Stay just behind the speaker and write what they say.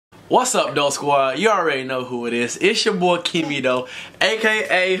What's up, though, squad? You already know who it is. It's your boy Keemie, though,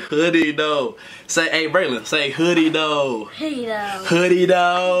 aka Hoodie, though. Say, hey, Braylon, say Hoodie, though. Hoodie, though. Hoodie,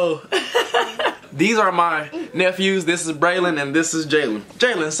 though. These are my nephews. This is Braylon and this is Jalen.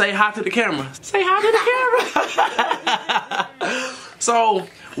 Jalen, say hi to the camera. Say hi to the camera. So,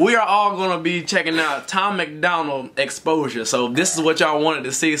 we are all going to be checking out Tom MacDonald exposure. So, this is what y'all wanted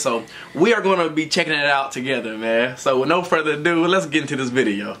to see. So, we are going to be checking it out together, man. So, with no further ado, let's get into this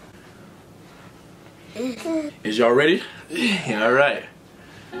video. Is y'all ready? Alright.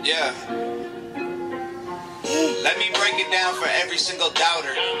 Yeah. Let me break it down for every single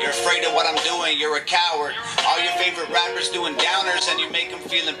doubter. You're afraid of what I'm doing, you're a coward. All your favorite rappers doing downers, and you make them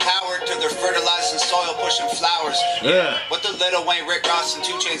feel empowered till they're fertilizing soil, pushing flowers. Yeah. What the Lil Wayne, Rick Ross, and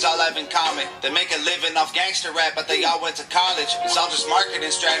 2 Chainz all have in common? They make a living off gangster rap, but they all went to college. It's all just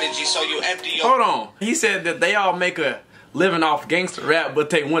marketing strategy, so you empty your... Hold on. He said that they all make a living off gangster rap, but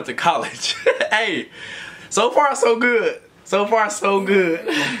they went to college. Hey, so far so good. So far so good.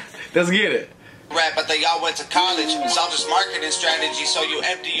 Let's get it. Rap, but they all went to college. It's all just marketing strategy, so you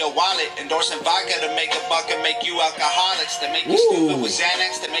empty your wallet. Endorsing vodka to make a buck and make you alcoholics. They make you stupid with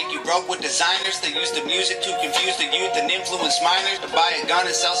Xanax, they make you broke with designers. They use the music to confuse the youth and influence minors. To buy a gun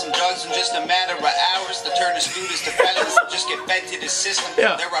and sell some drugs in just a matter of hours. To turn the students to felons and just get fed to the system.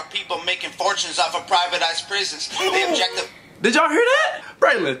 Yeah. There are people making fortunes off of privatized prisons. They object to... Did y'all hear that?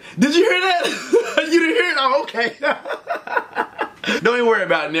 Braylon, did you hear that? You didn't hear it? Oh, okay. Don't even worry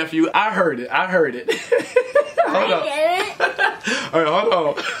about it, nephew. I heard it. I heard it. Hold on. Alright,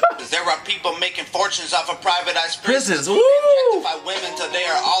 hold on. There are people making fortunes off of privatized prisons. Woo! They objectify women till they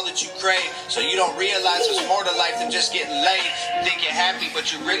are all that you crave. So you don't realize there's more to life than just getting laid. You think you're happy,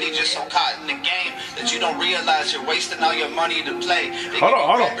 but you're really just so caught in the game that you don't realize you're wasting all your money to play. They Hold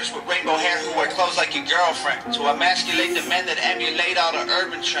on. rappers with rainbow hair who wear clothes like your girlfriend to emasculate the men that emulate all the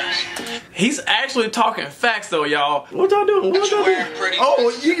urban trends. He's actually talking facts, though, y'all. What y'all doing? What y'all doing? Pretty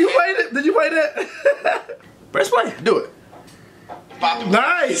Oh, you played it? Did you play that? Press play. Do it.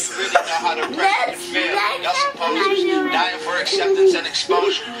 Nice. Really know how to press and feel. Y'all supposers dying for acceptance and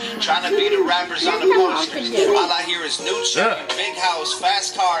exposure, trying to be the rappers on the posters. All I hear is new shit, big house,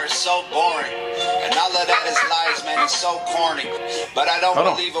 fast cars, so boring. And all of that is lies, man. It's so corny. But I don't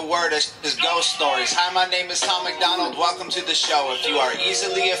believe a word of this ghost stories. Hi, my name is Tom MacDonald. Welcome to the show. If you are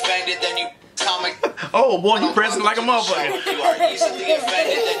easily offended, then you... Oh boy, you pressing like a motherfucker. If you are easily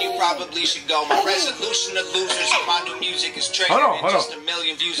offended, then you probably should go. My resolution to losers with my new music is triggered. Hold on. Just 1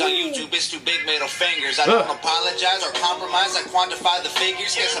 million views on YouTube, it's too big middle fingers. I don't apologize or compromise, I quantify the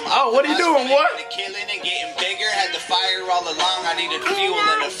figures. Guess I'm what are you doing, boy? Killing and getting bigger. Had the fire all along, I needed fuel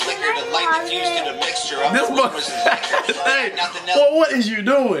and a flicker to light the fuse to the mixture of this boy. Hey, well, what is you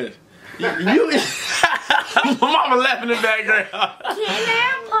doing? You Mama laughing in the background.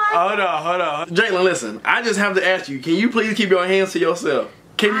 Hold on. Jalen, listen. I just have to ask you, can you please keep your hands to yourself?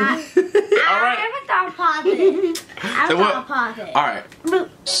 Can you? Alright. I'm gonna pause it. Alright.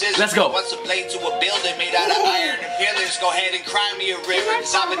 Let's go. What's a blade to a building made out of iron and pillars? Go ahead and cry me a river,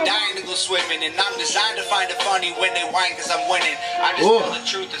 cause I've been dying to go swimming. And I'm designed to find it funny when they whine, cause I'm winning. I just tell the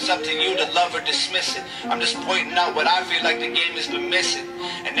truth, it's up to you to love or dismiss it. I'm just pointing out what I feel like the game has been missing.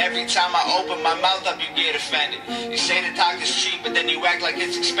 And every time I open my mouth up, you get offended. You say the talk is cheap, but then you act like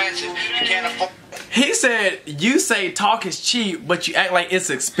it's expensive. You can't afford... He said, you say talk is cheap, but you act like it's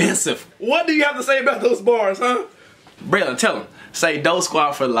expensive. What do you have to say about those bars, huh? Braylon, tell him. Say, Doe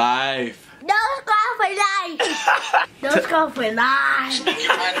Squad for life. Doe Squad for life. Doe Squad for life.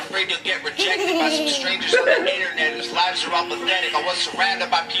 You're not afraid you'll get rejected by some strangers on the internet whose lives are all pathetic. I was surrounded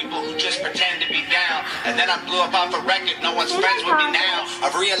by people who just pretend to be down. And then I blew up off a record, no one's friends with me now.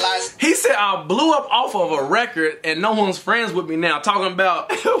 I've realized... He said I blew up off of a record and no one's friends with me now. Talking about,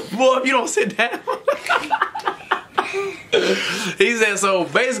 boy, if you don't sit down. He said, so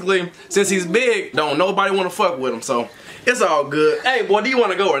basically, since he's big, don't nobody want to fuck with him, so it's all good. Hey, boy, do you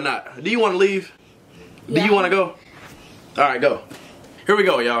want to go or not? Do you want to leave? Do you want to go? Alright, go. Here we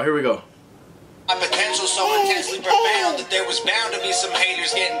go, y'all. Here we go. My potential so intensely profound that there was bound to be some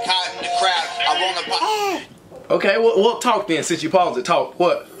haters getting caught in the crowd. I want to... Okay, we'll talk then, since you paused it. Talk.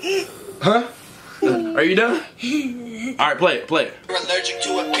 What? Huh? Are you done? Alright, play it. You're allergic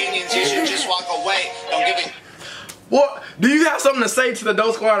to opinions, you should just walk away. Don't give it... What? Do you have something to say to the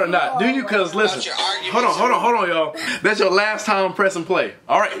Doe Squad or not? Do you? Cause listen, hold on, y'all. That's your last time pressing play.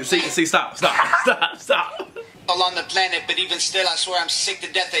 All right, see, stop. on the planet, but even still I swear I'm sick to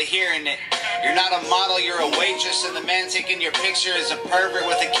death of hearing it. You're not a model, you're a waitress, and the man taking your picture is a pervert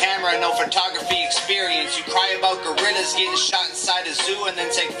with a camera and no photography experience. You cry about gorillas getting shot inside a zoo and then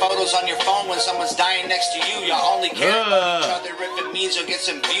take photos on your phone when someone's dying next to you. Y'all only care about each other if it means you'll get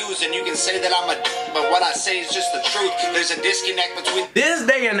some views, and you can say that I'm a but what I say is just the truth. There's a disconnect between this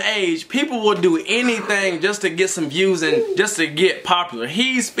day and age. People will do anything just to get some views and just to get popular.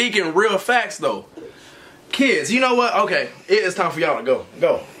 He's speaking real facts though. Kids, you know what? Okay, it is time for y'all to go.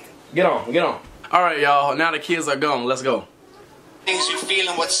 Go. Get on, get on. Alright, y'all, now the kids are gone. Let's go. Things you feel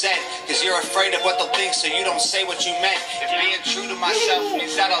and what's said, cause you're afraid of what they'll think, so you don't say what you meant. If being true to myself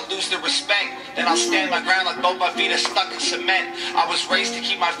means that I'll lose the respect, then I'll stand my ground like both my feet are stuck in cement. I was raised to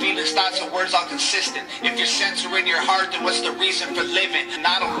keep my feelings, thoughts, and words all consistent. If you're censoring your heart, then what's the reason for living? And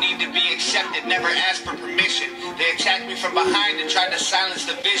I don't need to be accepted, never asked for permission. They attacked me from behind and tried to silence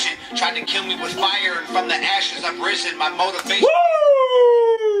the vision, tried to kill me with fire, and from the ashes I've risen. My motivation.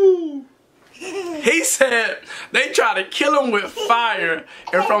 Woo! He said they try to kill him with fire,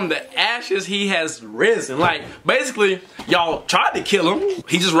 and from the ashes he has risen. Like, basically, y'all tried to kill him.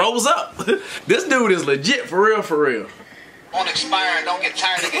 He just rose up. This dude is legit, for real, for real. Won't expire and don't get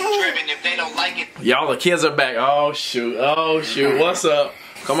tired of getting driven if they don't like it. Y'all, the kids are back. Oh, shoot. Oh, shoot. What's up?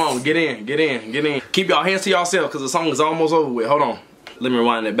 Come on, get in, get in, get in. Keep y'all hands to yourself, because the song is almost over with. Hold on. Let me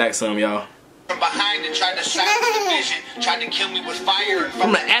rewind it back some, y'all. From behind and tried to silence the vision, tried to kill me with fire, and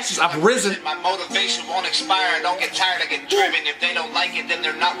from the ashes I've risen. My motivation won't expire and don't get tired, I get driven. If they don't like it, then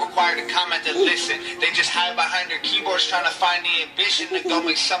they're not required to comment and listen. They just hide behind their keyboards trying to find the ambition to go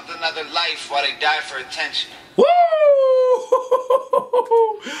make something of their life while they die for attention. Woo!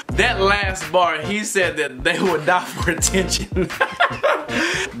 That last bar, he said that they would die for attention.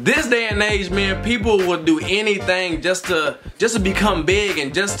 This day and age, man, people will do anything just to become big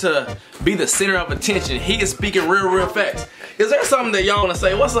and just to be the center of attention. He is speaking real facts. Is there something that y'all want to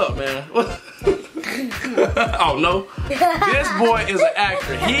say? What's up, man? Oh no, this boy is an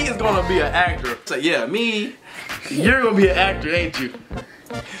actor. He is gonna be an actor. So yeah, me, you're gonna be an actor, ain't you?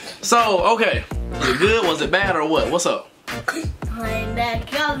 So okay, was it good? Was it bad or what? What's up?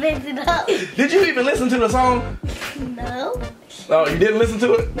 Did you even listen to the song? No. Oh, you didn't listen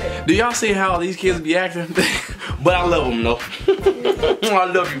to it? Do y'all see how these kids be acting? But I love them though. I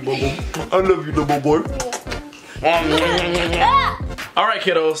love you, boo-boo. I love you, little boy. Alright,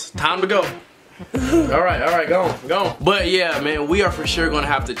 kiddos, time to go. Alright, go on. But yeah, man, we are for sure gonna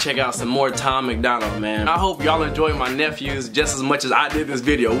have to check out some more Tom MacDonald, man. I hope y'all enjoy my nephews just as much as I did this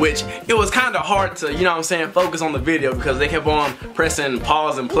video, which it was kind of hard to, you know what I'm saying, focus on the video because they kept on pressing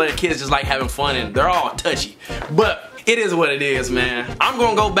pause and play. Kids just like having fun and they're all touchy. But it is what it is, man. I'm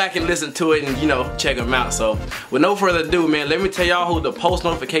gonna go back and listen to it and, you know, check them out. So with no further ado, man, let me tell y'all who the post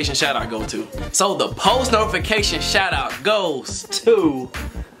notification shout out go to. So the post notification shout out goes to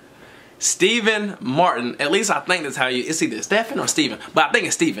Stephen Martin. At least I think that's how you, it's either Stephen or Stephen, but I think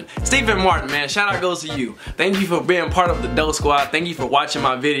it's Stephen. Stephen Martin, man, shout out goes to you. Thank you for being part of the Doe Squad. Thank you for watching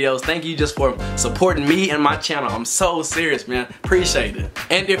my videos. Thank you just for supporting me and my channel. I'm so serious, man. Appreciate it.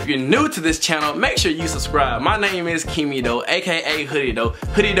 And if you're new to this channel, make sure you subscribe. My name is Keemie Doe, aka Hoodie Doe.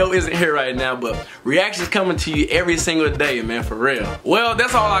 Hoodie Doe isn't here right now, but reactions coming to you every single day, man, for real. Well,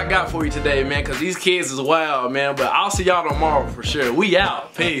 that's all I got for you today, man, because these kids is wild, man. But I'll see y'all tomorrow for sure. We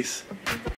out. Peace.